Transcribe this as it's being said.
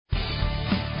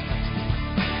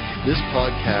This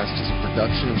podcast is a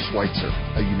production of Schweitzer,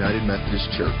 a United Methodist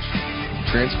Church,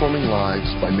 transforming lives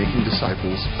by making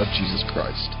disciples of Jesus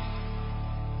Christ.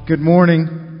 Good morning.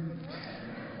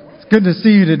 It's good to see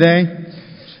you today.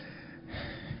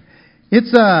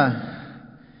 It's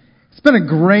been a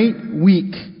great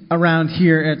week around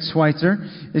here at Schweitzer.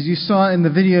 As you saw in the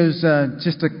videos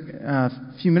just a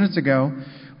few minutes ago,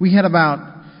 we had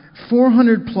about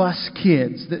 400 plus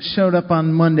kids that showed up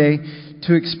on Monday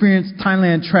to experience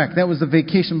Thailand Trek. That was the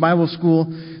vacation Bible school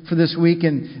for this week,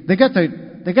 and they got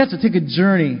to take a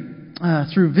journey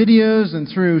through videos and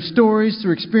through stories,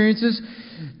 through experiences,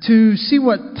 to see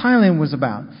what Thailand was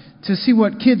about, to see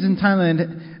what kids in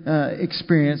Thailand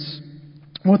experience,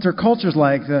 what their culture's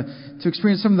like, to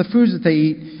experience some of the foods that they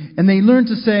eat. And they learned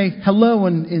to say hello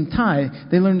in Thai.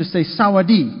 They learned to say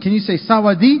sawadi. Can you say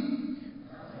sawadi?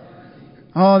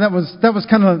 Oh, that was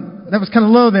kind of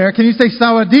low there. Can you say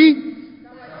sawadi?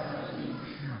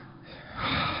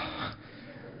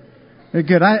 Very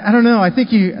good. I don't know. I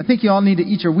think you all need to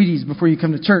eat your Wheaties before you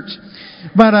come to church.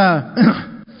 But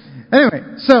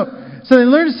anyway, so they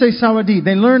learned to say sawadi.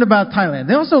 They learned about Thailand.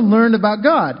 They also learned about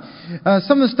God.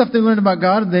 Some of the stuff they learned about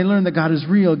God, they learned that God is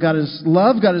real, God is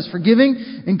love, God is forgiving,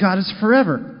 and God is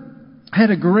forever. I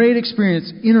had a great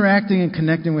experience interacting and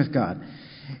connecting with God.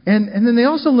 And then they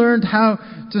also learned how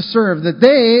to serve, that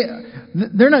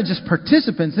they're not just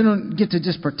participants. They don't get to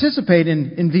just participate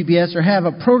in VBS or have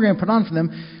a program put on for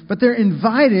them, but they're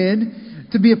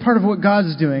invited to be a part of what God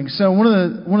is doing. So one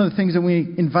of the things that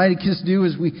we invited kids to do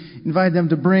is we invited them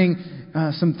to bring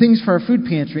some things for our food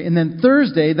pantry. And then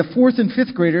Thursday, the 4th and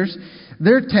 5th graders,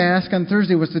 their task on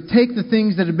Thursday was to take the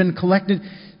things that had been collected,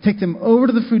 take them over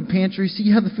to the food pantry, see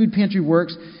how the food pantry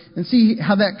works, and see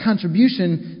how that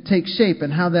contribution takes shape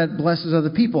and how that blesses other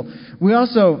people. We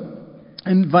also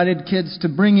invited kids to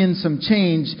bring in some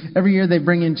change. Every year they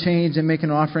bring in change and make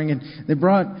an offering, and they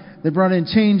brought in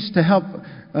change to help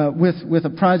with a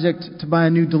project to buy a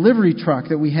new delivery truck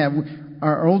that we have.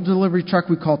 Our old delivery truck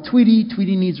we call Tweety.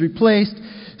 Tweety needs replaced,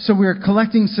 so we're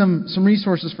collecting some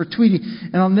resources for Tweety.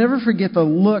 And I'll never forget the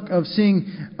look of seeing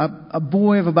a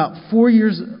boy of about 4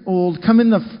 years old come in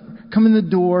the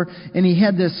door, and he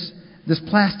had this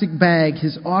plastic bag,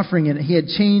 his offering in it. He had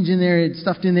change in there, he had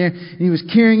stuffed in there, and he was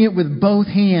carrying it with both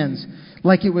hands,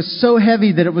 like it was so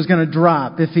heavy that it was going to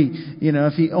drop if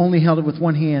he only held it with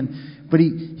one hand. But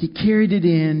he carried it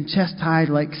in, chest high,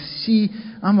 like, see,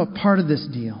 I'm a part of this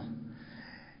deal.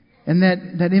 And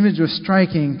that image was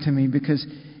striking to me, because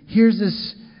here's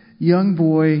this young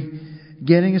boy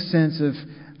getting a sense of,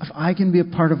 if I can be a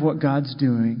part of what God's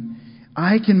doing,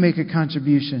 I can make a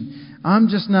contribution. I'm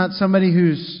just not somebody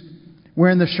who's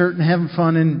wearing the shirt and having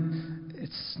fun, and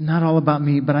it's not all about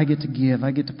me, but I get to give,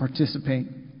 I get to participate.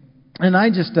 And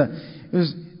it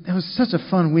was such a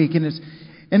fun week, and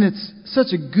it's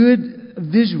such a good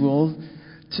visual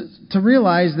to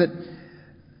realize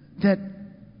that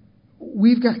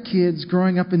we've got kids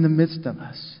growing up in the midst of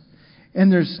us.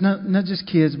 And there's not just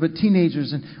kids, but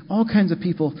teenagers and all kinds of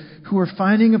people who are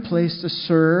finding a place to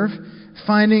serve,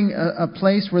 finding a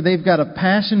place where they've got a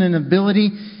passion and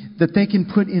ability that they can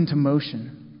put into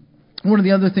motion. One of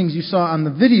the other things you saw on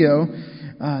the video,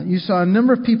 you saw a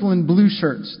number of people in blue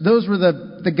shirts. Those were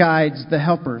the guides, the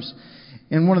helpers.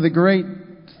 And one of the great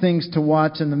things to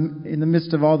watch in the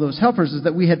midst of all those helpers is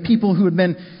that we had people who had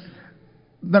been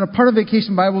a part of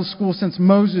Vacation Bible School since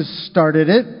Moses started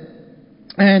it.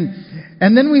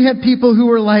 And then we had people who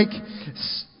were like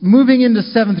moving into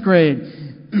 7th grade,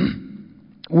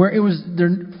 where it was their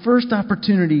first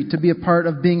opportunity to be a part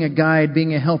of being a guide,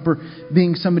 being a helper,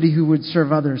 being somebody who would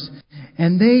serve others.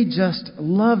 And they just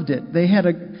loved it. They had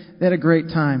a great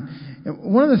time.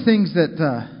 And one of the things that,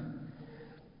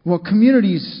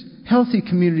 healthy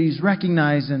communities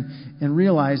recognize and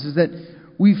realize is that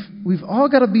we've all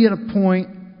got to be at a point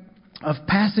of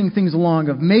passing things along,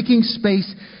 of making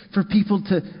space for people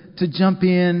to jump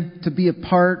in, to be a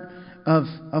part of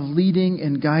leading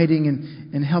and guiding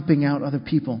and helping out other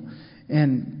people.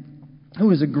 And it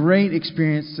was a great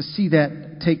experience to see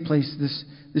that take place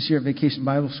this year at Vacation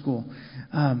Bible School.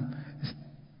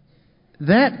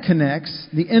 That connects,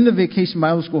 the end of Vacation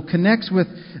Bible School connects with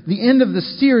the end of the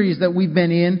series that we've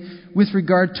been in with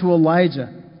regard to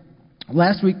Elijah.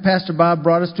 Last week, Pastor Bob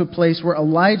brought us to a place where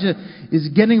Elijah is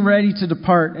getting ready to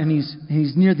depart, and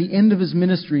he's near the end of his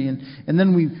ministry. And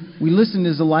then we listened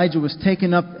as Elijah was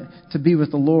taken up to be with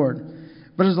the Lord.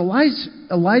 But as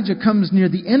Elijah comes near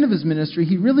the end of his ministry,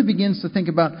 he really begins to think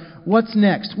about what's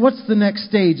next. What's the next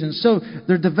stage? And so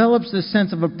there develops this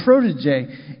sense of a protege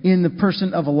in the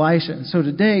person of Elisha. And so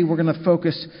today we're going to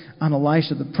focus on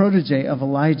Elisha, the protege of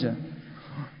Elijah.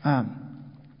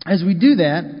 As we do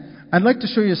that, I'd like to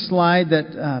show you a slide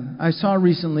that I saw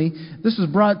recently. This was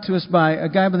brought to us by a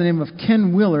guy by the name of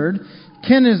Ken Willard.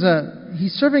 Ken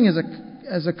he's serving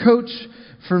as a coach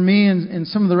for me and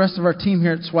some of the rest of our team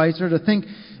here at Schweitzer to think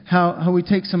how we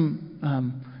take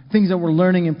some things that we're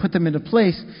learning and put them into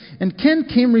place. And Ken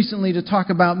came recently to talk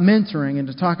about mentoring and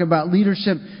to talk about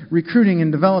leadership, recruiting,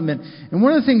 and development. And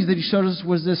one of the things that he showed us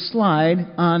was this slide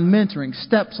on mentoring,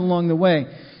 steps along the way.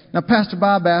 Now, Pastor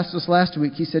Bob asked us last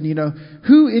week, he said,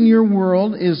 who in your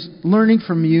world is learning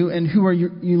from you and who are you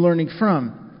learning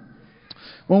from?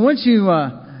 Well, once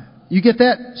you get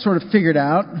that sort of figured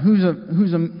out, who's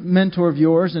a mentor of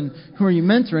yours and who are you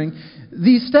mentoring,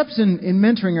 these steps in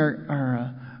mentoring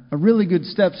are really good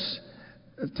steps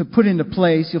to put into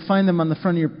place. You'll find them on the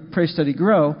front of your Pray, Study,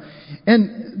 Grow.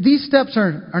 And these steps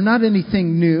are not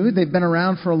anything new. They've been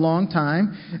around for a long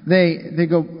time. They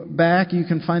go back. You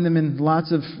can find them in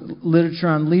lots of literature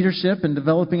on leadership and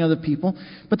developing other people.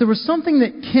 But there was something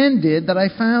that Ken did that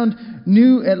I found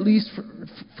new, at least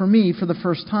for me, for the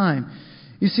first time.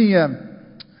 You see,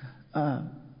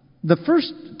 the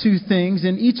first two things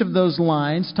in each of those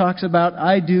lines talks about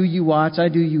I do, you watch, I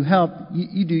do, you help,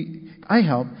 you do, I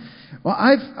help. Well,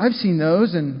 I've seen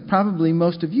those, and probably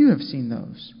most of you have seen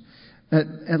those,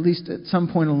 at least at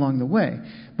some point along the way.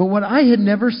 But what I had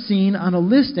never seen on a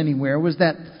list anywhere was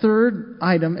that third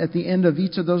item at the end of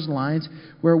each of those lines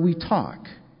where we talk.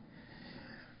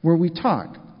 Where we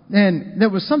talk. And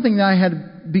that was something that I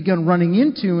had begun running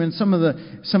into in some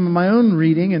of my own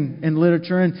reading and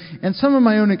literature and some of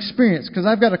my own experience, because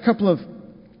I've got a couple of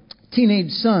teenage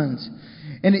sons.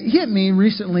 And it hit me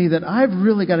recently that I've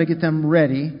really got to get them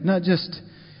ready, not just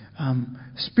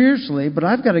spiritually, but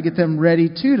I've got to get them ready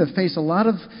too to face a lot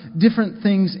of different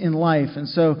things in life. And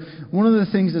so one of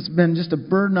the things that's been just a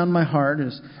burden on my heart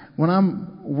is when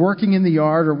I'm working in the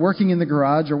yard or working in the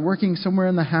garage or working somewhere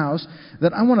in the house,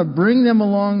 that I want to bring them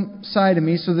alongside of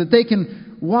me so that they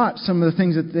can watch some of the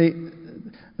things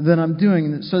that I'm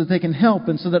doing, so that they can help,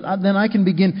 and so that then I can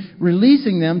begin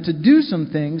releasing them to do some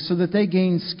things so that they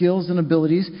gain skills and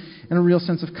abilities and a real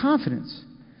sense of confidence.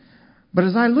 But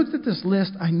as I looked at this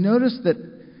list, I noticed that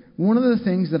one of the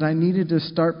things that I needed to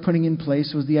start putting in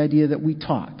place was the idea that we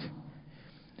talk.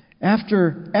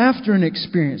 After an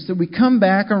experience, that we come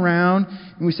back around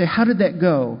and we say, how did that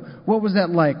go? What was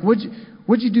that like? What'd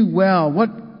you do well?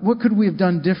 What could we have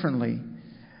done differently?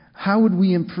 How would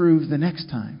we improve the next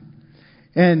time?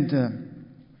 And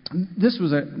this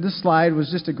slide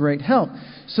was just a great help,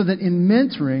 so that in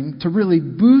mentoring, to really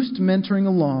boost mentoring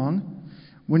along,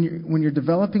 when you're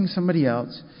developing somebody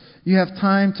else, you have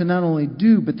time to not only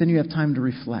do, but then you have time to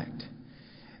reflect.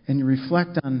 And you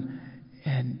reflect on,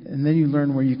 and then you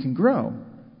learn where you can grow.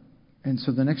 And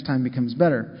so the next time becomes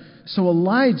better. So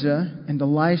Elijah and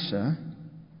Elisha,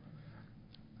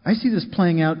 I see this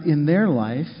playing out in their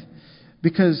life,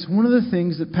 because one of the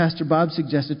things that Pastor Bob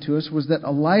suggested to us was that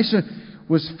Elisha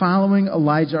was following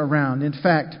Elijah around. In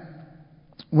fact,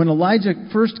 when Elijah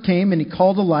first came and he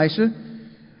called Elisha,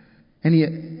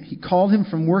 and he called him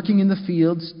from working in the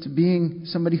fields to being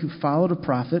somebody who followed a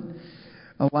prophet,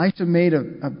 Elisha made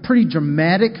a pretty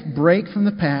dramatic break from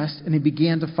the past, and he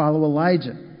began to follow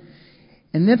Elijah.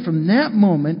 And then from that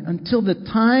moment until the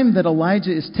time that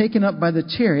Elijah is taken up by the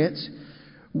chariots,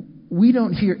 we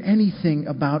don't hear anything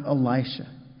about Elisha.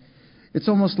 It's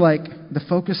almost like the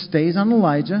focus stays on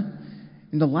Elijah,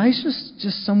 and Elisha's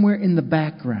just somewhere in the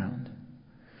background.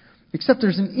 Except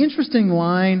there's an interesting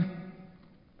line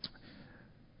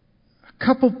a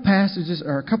couple passages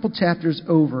or a couple chapters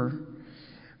over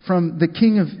from the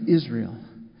king of Israel.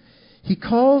 He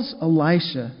calls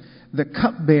Elisha the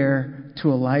cupbearer to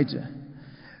Elijah.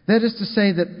 That is to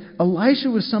say that Elisha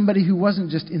was somebody who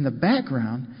wasn't just in the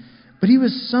background, but he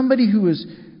was somebody who was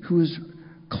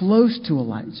close to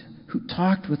Elijah, who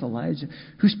talked with Elijah,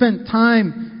 who spent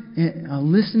time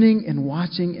listening and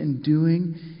watching and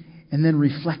doing, and then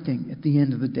reflecting at the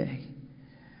end of the day.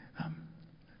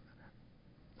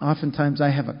 Oftentimes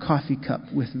I have a coffee cup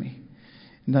with me.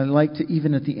 And I like to,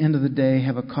 even at the end of the day,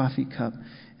 have a coffee cup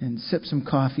and sip some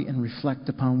coffee and reflect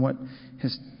upon what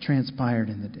has transpired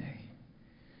in the day.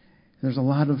 There's a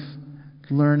lot of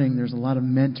learning, there's a lot of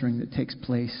mentoring that takes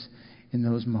place in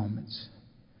those moments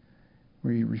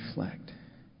where you reflect.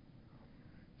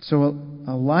 So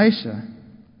Elisha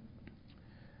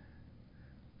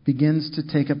begins to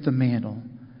take up the mantle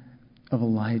of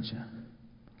Elijah.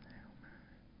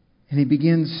 And he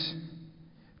begins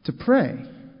to pray.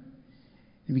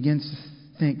 He begins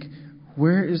to think,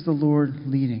 where is the Lord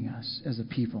leading us as a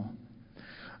people?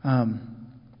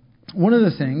 One of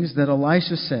the things that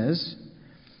Elisha says,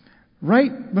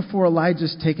 right before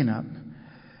Elijah's taken up,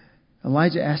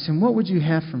 Elijah asked him, "What would you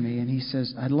have for me?" And he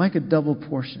says, "I'd like a double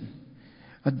portion,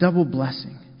 a double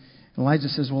blessing." Elijah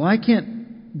says, "Well, I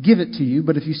can't give it to you,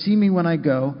 but if you see me when I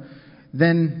go,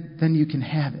 then you can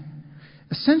have it."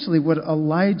 Essentially, what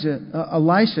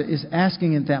Elisha is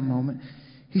asking at that moment,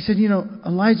 he said,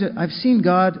 "Elijah, I've seen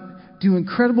God do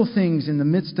incredible things in the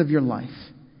midst of your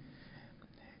life.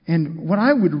 And what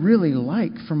I would really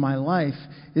like for my life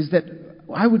is that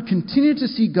I would continue to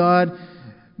see God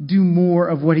do more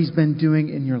of what He's been doing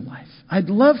in your life. I'd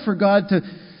love for God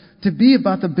to be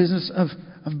about the business of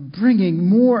bringing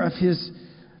more of His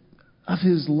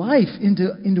life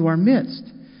into our midst."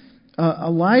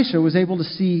 Elisha was able to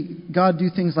see God do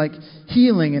things like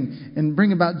healing and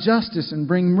bring about justice and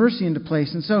bring mercy into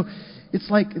place. And so it's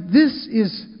like this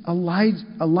is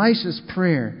Elisha's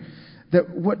prayer,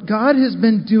 that what God has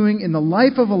been doing in the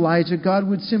life of Elijah, God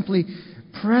would simply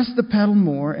press the pedal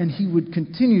more, and He would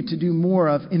continue to do more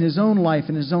of in His own life,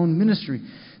 in His own ministry.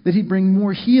 That He'd bring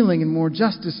more healing and more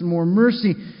justice and more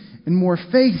mercy and more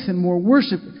faith and more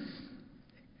worship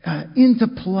into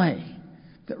play.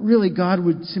 That really God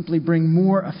would simply bring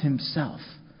more of Himself.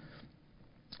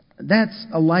 That's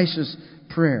Elisha's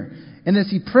prayer. And as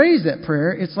he prays that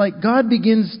prayer, it's like God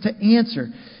begins to answer.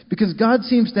 Because God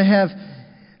seems to have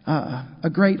a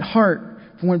great heart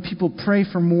for when people pray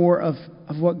for more of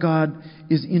what God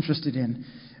is interested in.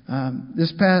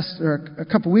 A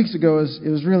couple weeks ago, it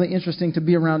was really interesting to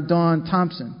be around Dawn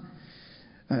Thompson.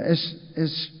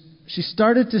 As she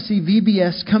started to see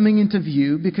VBS coming into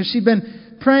view, because she'd been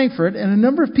praying for it, and a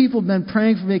number of people had been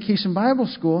praying for Vacation Bible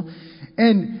School.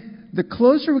 And the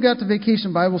closer we got to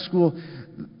Vacation Bible School,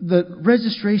 the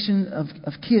registration of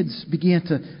kids began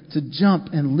to jump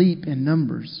and leap in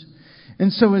numbers.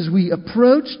 And so as we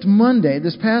approached Monday,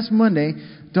 this past Monday,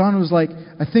 Dawn was like,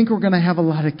 "I think we're going to have a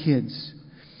lot of kids."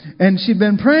 And she'd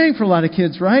been praying for a lot of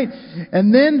kids, right?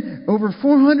 And then over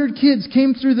 400 kids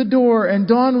came through the door, and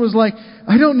Dawn was like,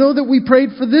 "I don't know that we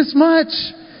prayed for this much,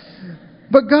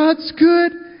 but God's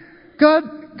good.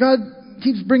 God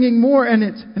keeps bringing more." And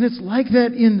it's like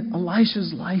that in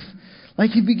Elisha's life.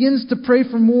 Like he begins to pray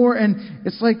for more, and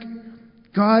it's like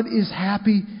God is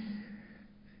happy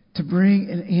to bring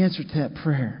an answer to that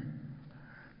prayer.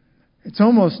 It's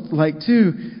almost like,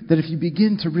 too, that if you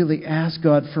begin to really ask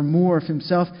God for more of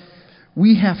Himself,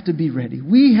 we have to be ready.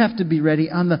 We have to be ready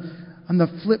on the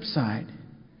flip side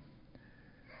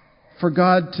for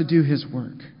God to do His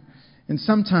work. And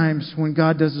sometimes when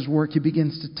God does His work, He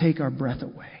begins to take our breath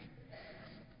away.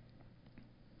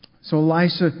 So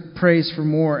Elisha prays for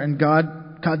more, and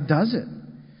God does it.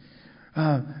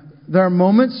 There are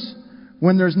moments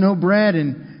when there's no bread,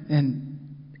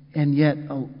 and yet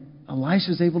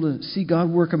Elisha is able to see God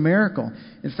work a miracle.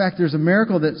 In fact, there's a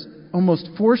miracle that almost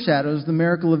foreshadows the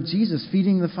miracle of Jesus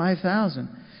feeding the 5,000.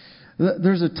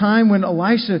 There's a time when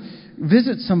Elisha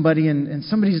visits somebody and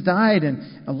somebody's died, and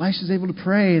Elisha's able to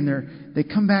pray, and they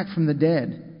come back from the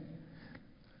dead.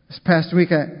 This past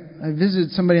week, I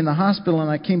visited somebody in the hospital, and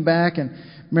I came back, and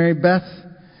Mary Beth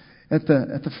at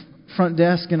the front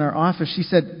desk in our office, she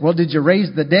said, "Well, did you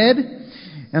raise the dead?"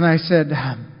 And I said,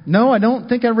 "No, I don't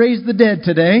think I raised the dead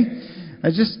today. I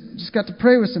just got to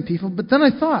pray with some people." But then I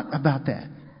thought about that.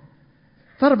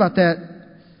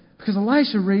 Because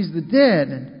Elisha raised the dead.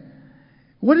 And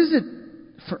what is it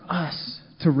for us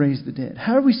to raise the dead?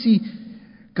 How do we see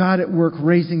God at work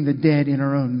raising the dead in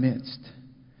our own midst?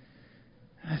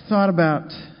 I thought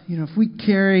about, if we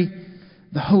carry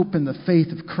the hope and the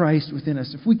faith of Christ within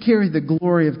us, if we carry the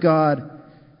glory of God,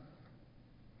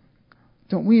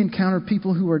 don't we encounter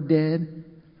people who are dead,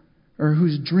 or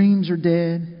whose dreams are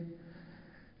dead,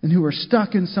 and who are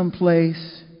stuck in some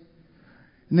place,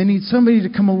 and they need somebody to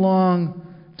come along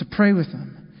to pray with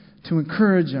them, to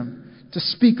encourage them, to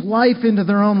speak life into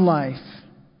their own life?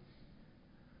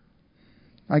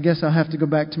 I guess I'll have to go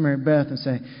back to Mary Beth and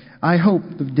say, I hope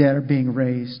the dead are being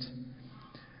raised.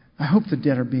 I hope the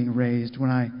dead are being raised when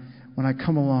I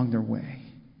come along their way.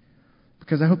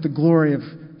 Because I hope the glory of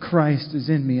Christ is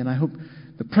in me, and I hope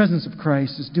the presence of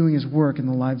Christ is doing His work in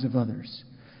the lives of others.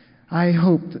 I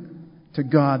hope to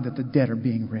God that the dead are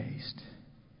being raised.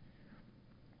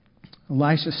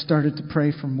 Elisha started to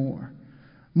pray for more.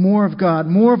 More of God.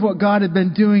 More of what God had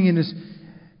been doing in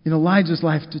Elijah's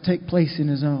life to take place in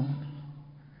his own.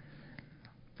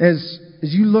 As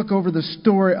you look over the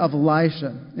story of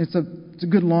Elisha, it's a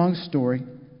good long story.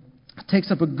 It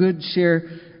takes up a good share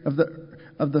of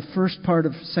the first part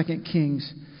of 2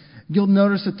 Kings. You'll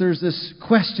notice that there's this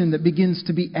question that begins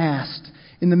to be asked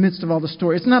in the midst of all the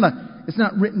story. It's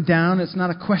not written down. It's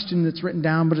not a question that's written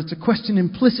down, but it's a question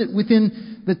implicit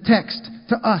within the text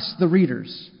to us, the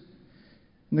readers.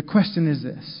 And the question is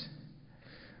this: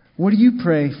 What do you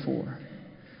pray for?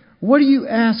 What do you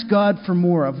ask God for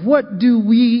more of? What do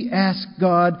we ask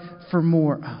God for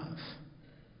more of?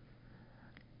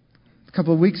 A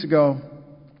couple of weeks ago,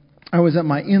 I was at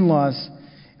my in-laws,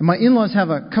 and my in-laws have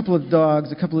a couple of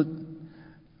dogs, a couple of...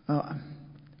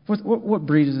 what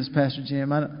breed is this, Pastor Jim?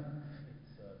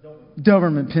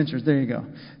 Doberman Pinschers. There you go.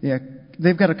 Yeah,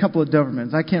 they've got a couple of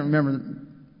Dobermans. I can't remember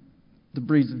the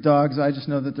breeds of dogs. I just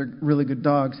know that they're really good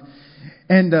dogs.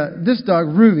 And this dog,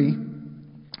 Ruby,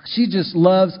 she just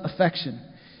loves affection.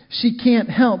 She can't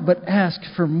help but ask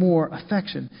for more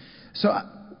affection. So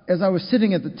as I was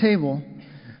sitting at the table,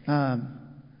 I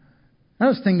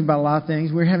was thinking about a lot of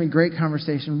things. We were having great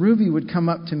conversation. Ruby would come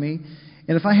up to me,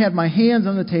 and if I had my hands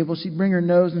on the table, she'd bring her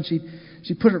nose and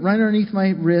she'd put it right underneath my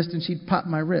wrist, and she'd pop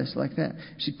my wrist like that.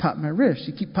 She'd pop my wrist.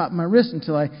 She'd keep popping my wrist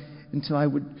until I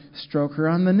would stroke her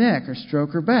on the neck or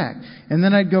stroke her back. And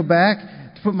then I'd go back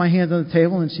to put my hands on the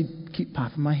table, and she'd keep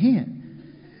popping my hand.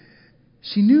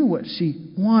 She knew what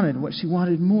she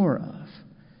wanted more of.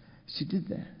 She did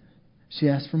that. She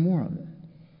asked for more of it.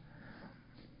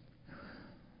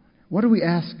 What do we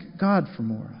ask God for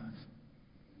more of?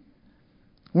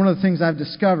 One of the things I've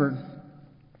discovered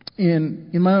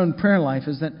in my own prayer life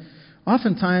is that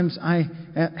oftentimes I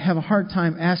have a hard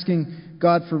time asking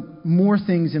God for more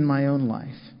things in my own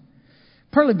life.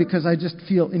 Partly because I just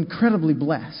feel incredibly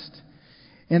blessed.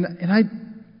 And I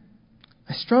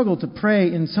struggle to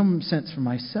pray in some sense for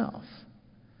myself.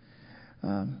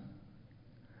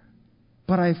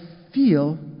 But I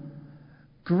feel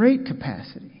great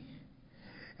capacity.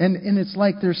 And it's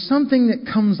like there's something that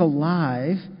comes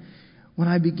alive when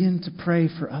I begin to pray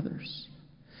for others.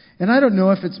 And I don't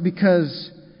know if it's because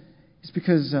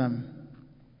a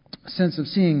sense of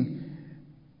seeing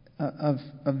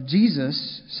of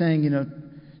Jesus saying,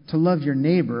 to love your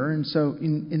neighbor. And so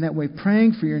in that way,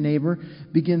 praying for your neighbor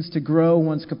begins to grow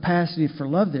one's capacity for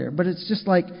love there. But it's just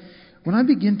like when I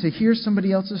begin to hear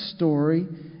somebody else's story,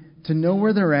 to know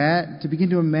where they're at, to begin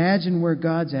to imagine where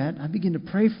God's at, I begin to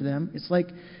pray for them. It's like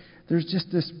there's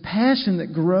just this passion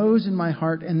that grows in my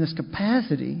heart and this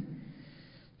capacity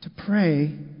to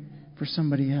pray for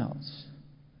somebody else.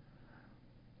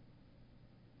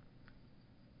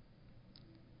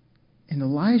 And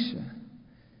Elisha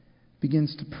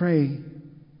begins to pray,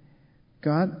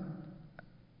 God,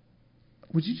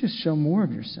 would you just show more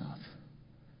of yourself?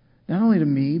 Not only to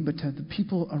me, but to the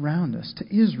people around us, to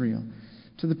Israel,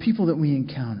 to the people that we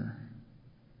encounter.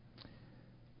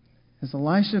 As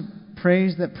Elisha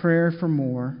prays that prayer for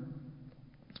more,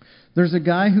 there's a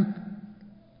guy who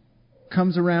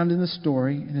comes around in the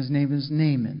story, and his name is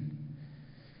Naaman.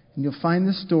 And you'll find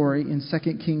this story in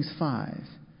 2 Kings 5.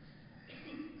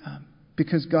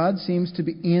 Because God seems to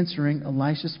be answering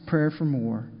Elisha's prayer for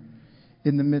more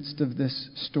in the midst of this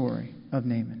story of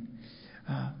Naaman.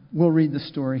 We'll read the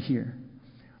story here.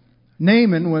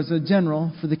 Naaman was a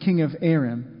general for the king of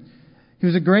Aram. He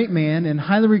was a great man and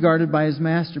highly regarded by his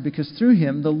master because through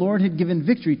him the Lord had given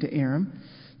victory to Aram.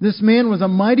 This man was a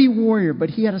mighty warrior, but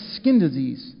he had a skin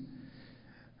disease.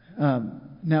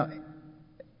 Now,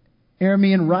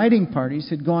 Aramean riding parties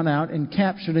had gone out and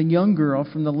captured a young girl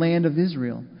from the land of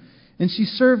Israel. And she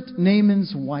served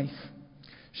Naaman's wife.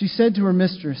 She said to her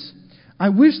mistress, I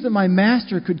wish that my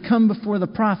master could come before the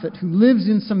prophet who lives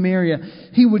in Samaria.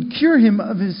 He would cure him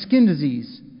of his skin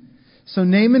disease. So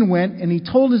Naaman went and he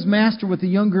told his master what the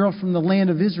young girl from the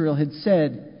land of Israel had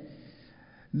said.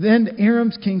 Then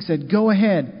Aram's king said, go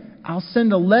ahead. I'll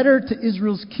send a letter to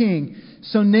Israel's king.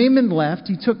 So Naaman left.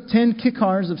 He took 10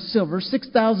 kikars of silver,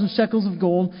 6,000 shekels of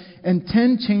gold, and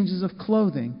 10 changes of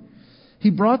clothing. He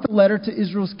brought the letter to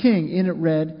Israel's king. In it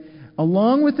read,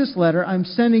 along with this letter, I'm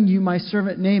sending you my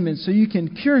servant Naaman so you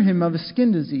can cure him of a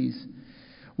skin disease.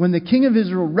 When the king of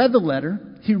Israel read the letter,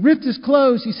 he ripped his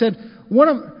clothes. He said,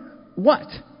 What?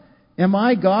 Am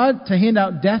I God to hand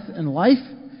out death and life?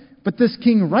 But this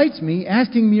king writes me,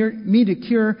 asking me to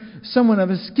cure someone of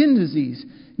a skin disease.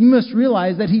 You must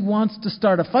realize that he wants to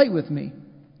start a fight with me.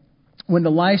 When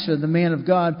Elisha, the man of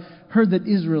God, heard that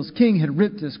Israel's king had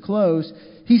ripped his clothes,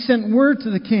 he sent word to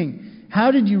the king,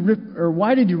 why did you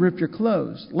rip your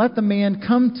clothes? Let the man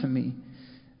come to me.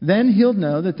 Then he'll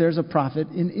know that there's a prophet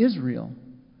in Israel.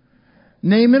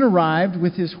 Naaman arrived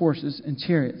with his horses and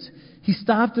chariots. He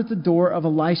stopped at the door of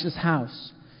Elisha's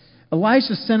house.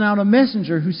 Elisha sent out a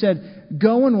messenger who said,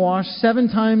 go and wash 7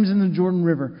 times in the Jordan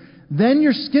River. Then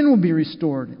your skin will be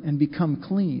restored and become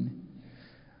clean.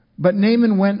 But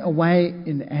Naaman went away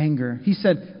in anger. He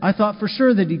said, I thought for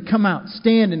sure that he'd come out,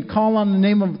 stand and call on the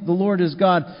name of the Lord his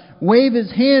God, wave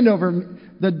his hand over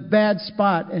the bad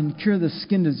spot and cure the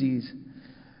skin disease.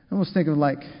 I almost think of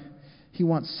like, he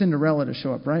wants Cinderella to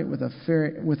show up, right? With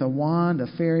a wand, a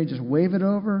fairy, just wave it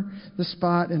over the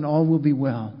spot and all will be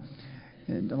well.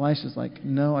 And Elisha's like,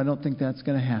 no, I don't think that's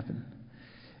going to happen.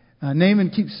 Naaman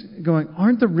keeps going,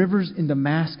 aren't the rivers in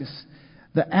Damascus,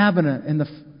 the Abana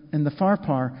and the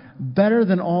Pharpar, better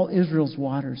than all Israel's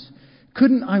waters?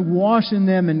 Couldn't I wash in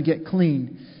them and get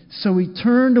clean? So he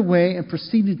turned away and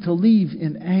proceeded to leave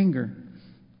in anger.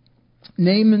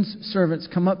 Naaman's servants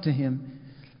came up to him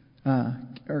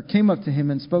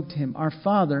and spoke to him. Our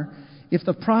father, if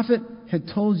the prophet had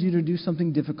told you to do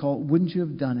something difficult, wouldn't you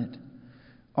have done it?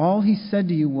 All he said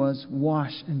to you was,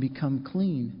 wash and become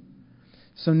clean.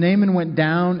 So Naaman went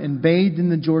down and bathed in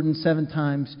the Jordan 7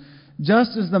 times,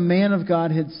 just as the man of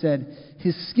God had said.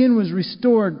 His skin was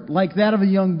restored like that of a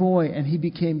young boy, and he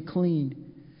became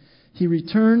clean. He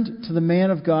returned to the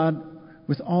man of God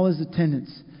with all his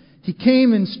attendants. He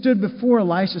came and stood before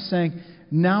Elisha, saying,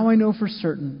 now I know for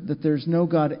certain that there is no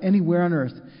God anywhere on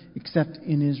earth except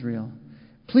in Israel.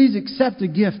 Please accept a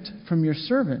gift from your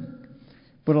servant.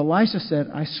 But Elisha said,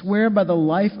 I swear by the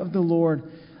life of the Lord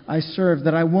I serve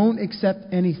that I won't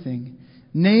accept anything.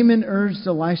 Naaman urged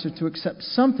Elisha to accept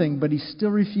something, but he still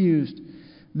refused.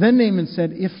 Then Naaman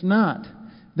said, if not,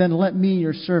 then let me,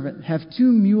 your servant, have 2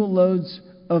 mule loads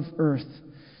of earth.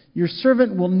 Your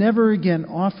servant will never again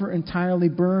offer entirely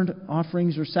burned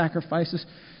offerings or sacrifices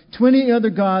to any other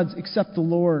gods except the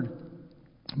Lord.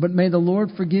 But may the Lord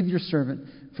forgive your servant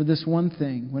for this one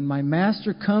thing. When my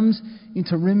master comes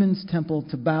into Rimmon's temple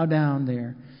to bow down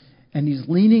there, and he's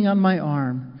leaning on my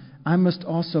arm, I must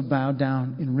also bow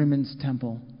down in Rimmon's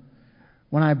temple.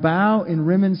 When I bow in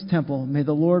Rimmon's temple, may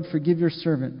the Lord forgive your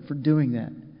servant for doing that.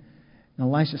 And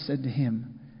Elisha said to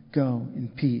him, go in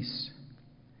peace.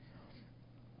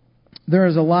 There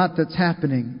is a lot that's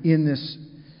happening in this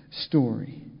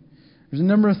story. There's a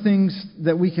number of things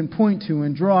that we can point to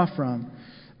and draw from.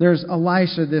 There's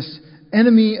Elisha, this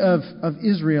enemy of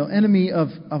Israel, enemy of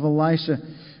Elisha,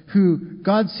 who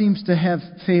God seems to have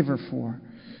favor for.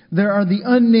 There are the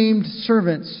unnamed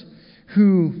servants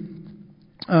who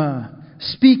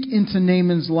speak into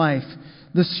Naaman's life.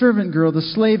 The servant girl, the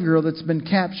slave girl that's been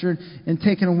captured and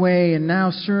taken away and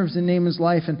now serves in Naaman's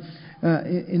life and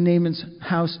in Naaman's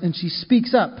house. And she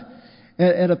speaks up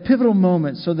at a pivotal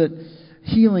moment so that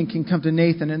healing can come to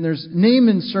Nathan. And there's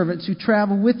Naaman's servants who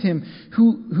travel with him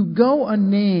who go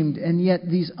unnamed, and yet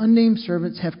these unnamed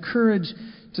servants have courage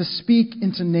to speak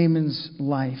into Naaman's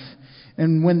life.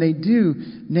 And when they do,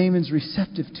 Naaman's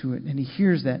receptive to it, and he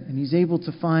hears that, and he's able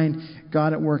to find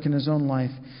God at work in his own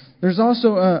life. There's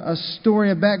also a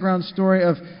story, a background story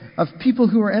of people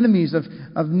who are enemies of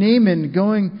Naaman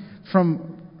going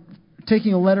from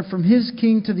taking a letter from his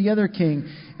king to the other king,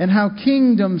 and how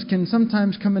kingdoms can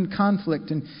sometimes come in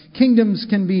conflict, and kingdoms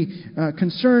can be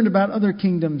concerned about other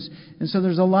kingdoms. And so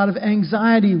there's a lot of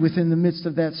anxiety within the midst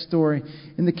of that story.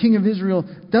 And the king of Israel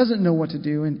doesn't know what to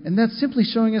do. And that's simply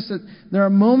showing us that there are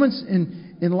moments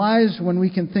in lives when we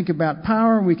can think about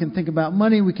power, we can think about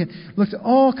money, we can look to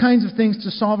all kinds of things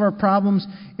to solve our problems,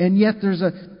 and yet there's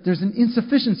an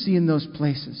insufficiency in those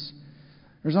places.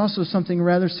 There's also something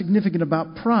rather significant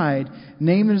about pride.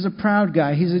 Naaman is a proud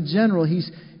guy. He's a general.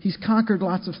 He's conquered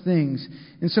lots of things.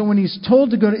 And so when he's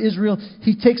told to go to Israel,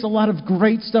 he takes a lot of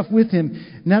great stuff with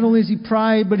him. Not only is he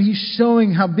pride, but he's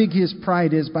showing how big his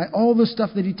pride is by all the stuff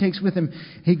that he takes with him.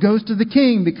 He goes to the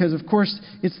king because, of course,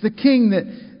 it's the king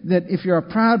that if you're a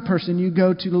proud person, you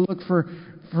go to look for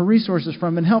resources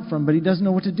from and help from, but he doesn't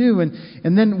know what to do.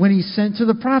 And then when he's sent to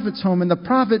the prophet's home and the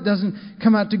prophet doesn't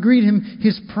come out to greet him,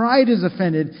 his pride is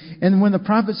offended. And when the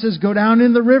prophet says, go down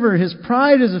in the river, his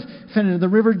pride is offended. The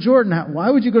river Jordan. Why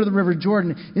would you go to the river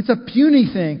Jordan? It's a puny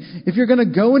thing. If you're going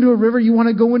to go into a river, you want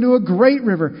to go into a great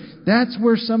river. That's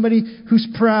where somebody who's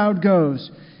proud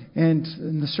goes.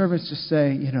 And the servants just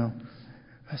say,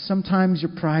 sometimes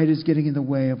your pride is getting in the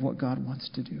way of what God wants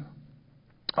to do.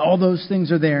 All those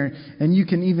things are there, and you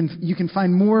can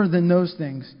find more than those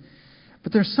things.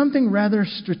 But there's something rather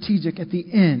strategic at the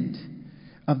end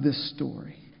of this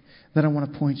story that I want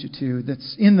to point you to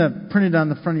that's printed on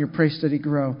the front of your Pray Study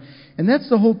Grow. And that's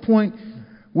the whole point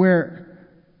where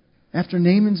after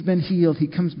Naaman's been healed, he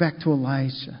comes back to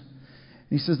Elisha. And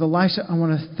he says, Elisha, I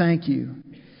want to thank you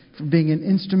for being an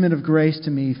instrument of grace to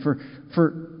me, for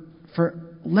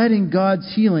letting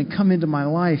God's healing come into my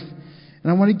life. And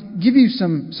I want to give you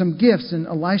some gifts. And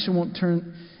Elisha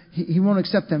he won't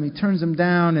accept them. He turns them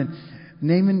down. And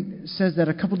Naaman says that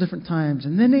a couple different times.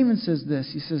 And then Naaman says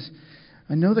this. He says,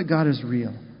 I know that God is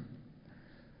real.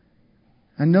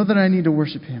 I know that I need to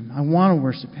worship Him. I want to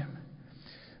worship Him.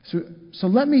 So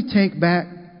let me take back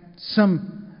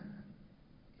some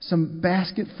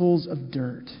basketfuls of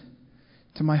dirt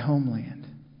to my homeland,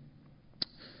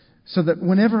 so that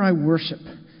whenever I worship,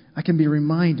 I can be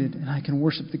reminded and I can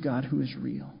worship the God who is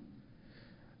real,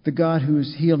 the God who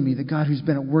has healed me, the God who's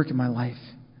been at work in my life.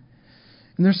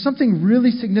 And there's something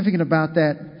really significant about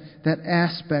that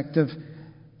aspect of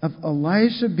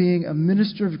Elisha being a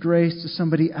minister of grace to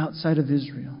somebody outside of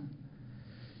Israel.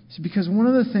 See, because one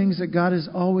of the things that God has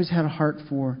always had a heart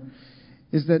for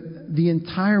is that the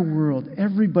entire world,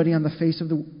 everybody on the face of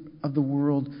the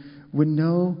world would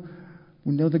know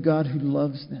the God who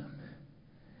loves them.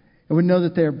 And would know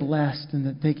that they are blessed and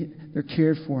that they're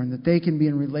cared for and that they can be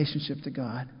in relationship to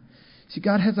God. See,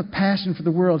 God has a passion for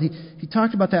the world. He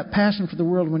talked about that passion for the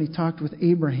world when He talked with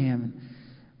Abraham and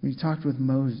when He talked with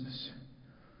Moses.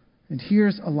 And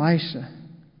here's Elisha.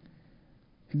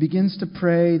 He begins to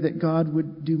pray that God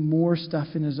would do more stuff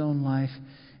in his own life,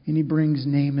 and he brings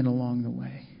Naaman along the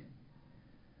way.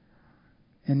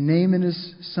 And Naaman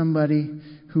is somebody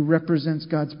who represents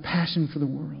God's passion for the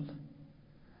world.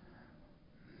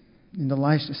 And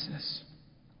Elisha says,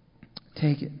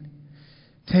 take it.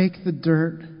 Take the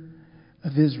dirt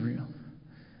of Israel.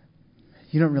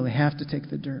 You don't really have to take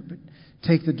the dirt, but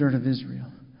take the dirt of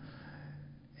Israel.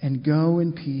 And go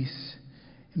in peace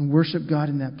and worship God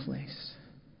in that place.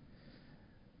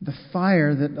 The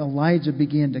fire that Elijah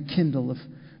began to kindle of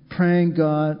praying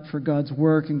God for God's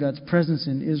work and God's presence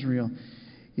in Israel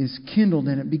is kindled,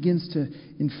 and it begins to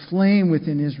inflame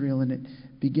within Israel, and it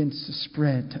begins to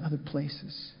spread to other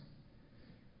places.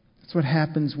 That's what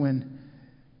happens when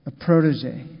a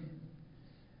protege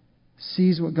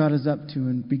sees what God is up to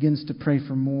and begins to pray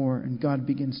for more, and God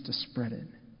begins to spread it.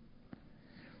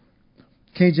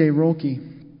 KJ Rolke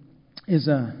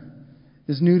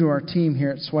is new to our team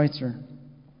here at Schweitzer.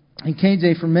 And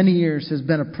KJ for many years has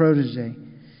been a protege.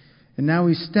 And now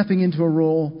he's stepping into a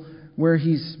role where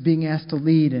he's being asked to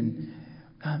lead, and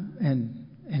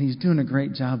he's doing a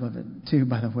great job of it too,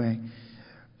 by the way.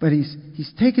 But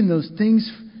he's taken those things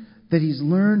that he's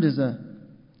learned as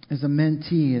a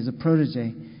mentee, as a protege,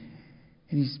 and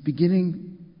he's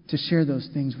beginning to share those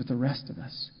things with the rest of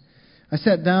us. I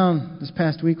sat down this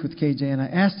past week with KJ and I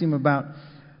asked him about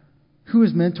who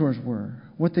his mentors were,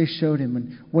 what they showed him,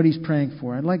 and what he's praying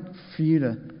for. I'd like for you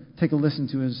to take a listen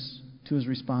to his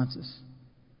responses.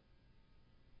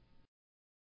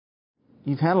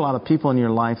 You've had a lot of people in your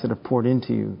life that have poured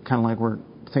into you, kind of like we're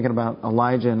thinking about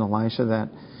Elijah and Elisha, that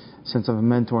sense of a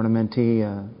mentor and a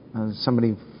mentee.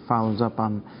 Somebody follows up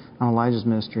on Elijah's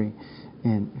ministry.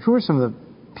 And who are some of the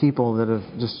people that have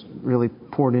just really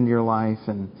poured into your life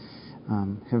and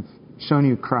have shown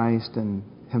you Christ and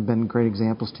have been great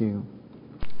examples to you?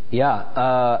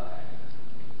 Yeah.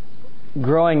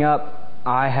 Growing up,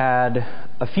 I had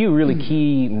a few really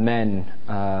key men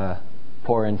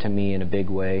pour into me in a big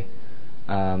way.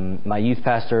 My youth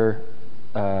pastor,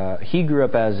 he grew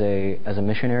up as a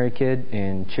missionary kid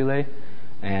in Chile,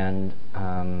 and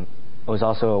was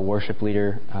also a worship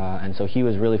leader, and so he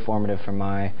was really formative for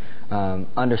my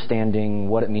understanding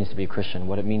what it means to be a Christian,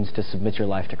 what it means to submit your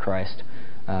life to Christ,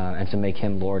 and to make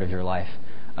Him Lord of your life.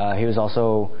 He was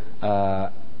also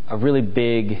a really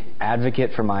big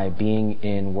advocate for my being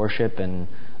in worship, and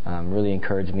really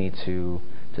encouraged me to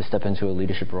step into a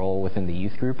leadership role within the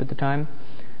youth group at the time,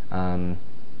 and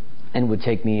would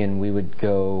take me and we would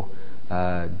go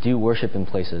do worship in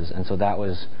places, and so that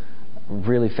was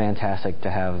really fantastic to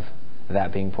have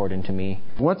that being poured into me.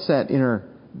 What's that inner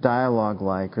dialogue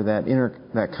like, or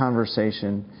that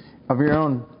conversation of your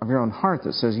own heart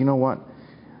that says, you know what,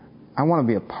 I want to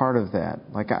be a part of that.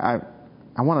 Like I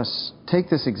want to take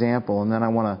this example, and then I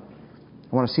want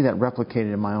to see that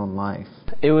replicated in my own life.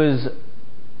 It was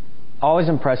always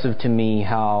impressive to me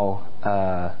how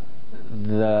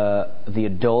the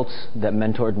adults that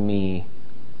mentored me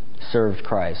served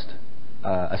Christ,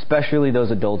 especially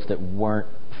those adults that weren't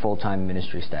full-time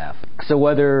ministry staff. So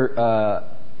whether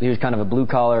he was kind of a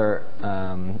blue-collar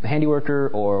handy worker,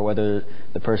 or whether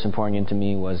the person pouring into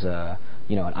me was an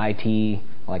IT,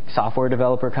 like software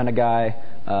developer kind of guy,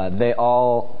 they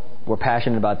all were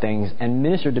passionate about things and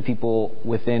ministered to people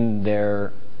within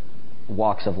their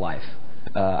walks of life.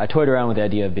 I toyed around with the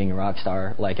idea of being a rock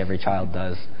star, like every child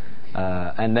does,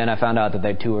 and then I found out that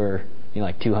they tour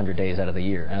like 200 days out of the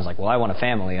year, and I was like, well, I want a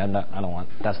family.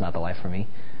 That's not the life for me.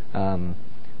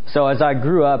 So as I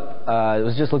grew up, I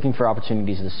was just looking for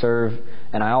opportunities to serve,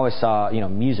 and I always saw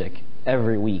music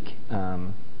every week,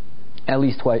 at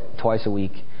least twice a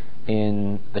week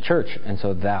in the church, and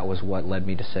so that was what led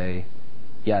me to say,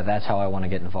 yeah, that's how I want to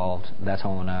get involved. That's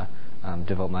how I want to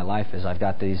devote my life, is I've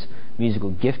got these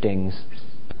musical giftings.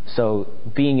 So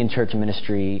being in church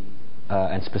ministry,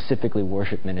 and specifically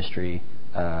worship ministry,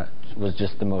 was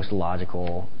just the most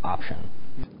logical option.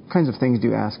 kinds of things do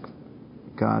you ask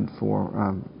God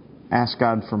for? Ask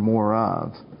God for more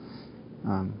of?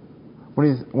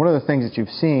 What are the things that you've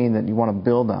seen that you want to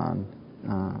build on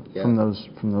from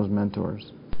those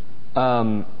mentors?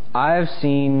 I've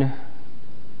seen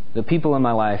the people in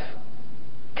my life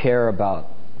care about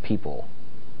people,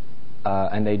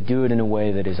 and they do it in a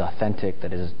way that is authentic,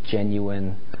 that is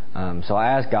genuine. So I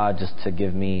ask God just to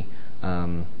give me,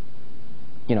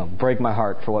 break my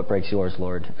heart for what breaks yours,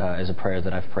 Lord, is a prayer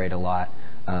that I've prayed a lot.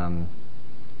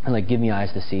 And give me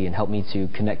eyes to see and help me to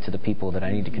connect to the people that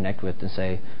I need to connect with and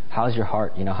say, how's your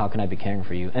heart? How can I be caring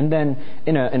for you? And then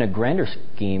in a grander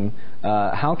scheme,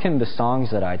 how can the songs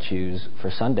that I choose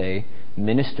for Sunday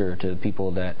minister to the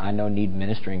people that I know need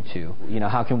ministering to?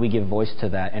 How can we give voice to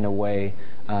that in a way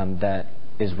that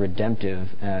is redemptive,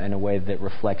 in a way that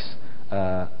reflects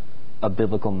a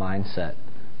biblical mindset?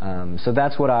 So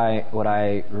that's what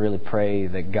I really pray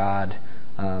that God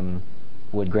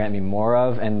would grant me more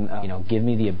of, and give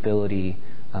me the ability,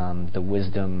 the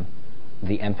wisdom,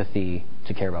 the empathy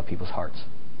to care about people's hearts.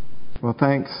 Well,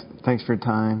 thanks for your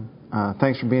time.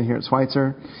 Thanks for being here at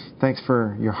Schweitzer. Thanks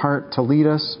for your heart to lead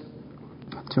us,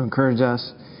 to encourage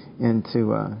us, and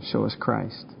to show us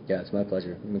Christ. Yeah, it's my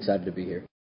pleasure. I'm excited to be here.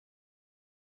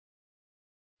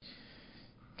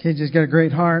 KJ's got a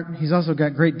great heart. He's also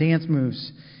got great dance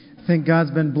moves. I think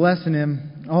God's been blessing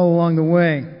him all along the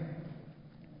way.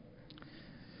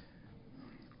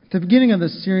 At the beginning of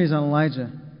this series on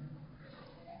Elijah,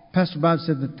 Pastor Bob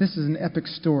said that this is an epic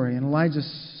story, and Elijah's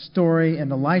story and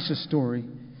Elisha's story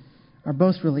are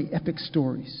both really epic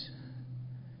stories.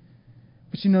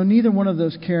 But neither one of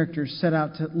those characters set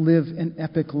out to live an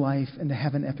epic life and to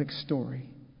have an epic story.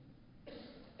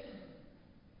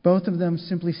 Both of them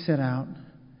simply set out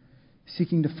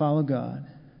seeking to follow God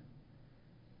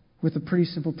with a pretty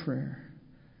simple prayer.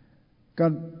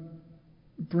 God,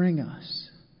 bring us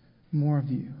more of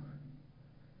you,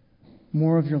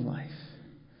 more of your life,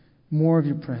 more of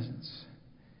your presence.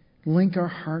 Link our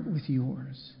heart with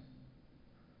yours.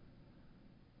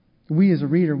 We as a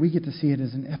reader, we get to see it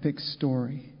as an epic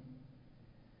story.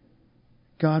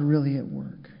 God really at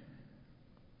work.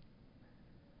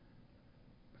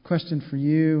 The question for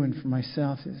you and for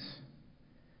myself is,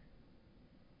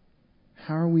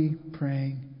 how are we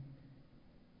praying,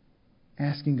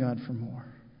 asking God for more?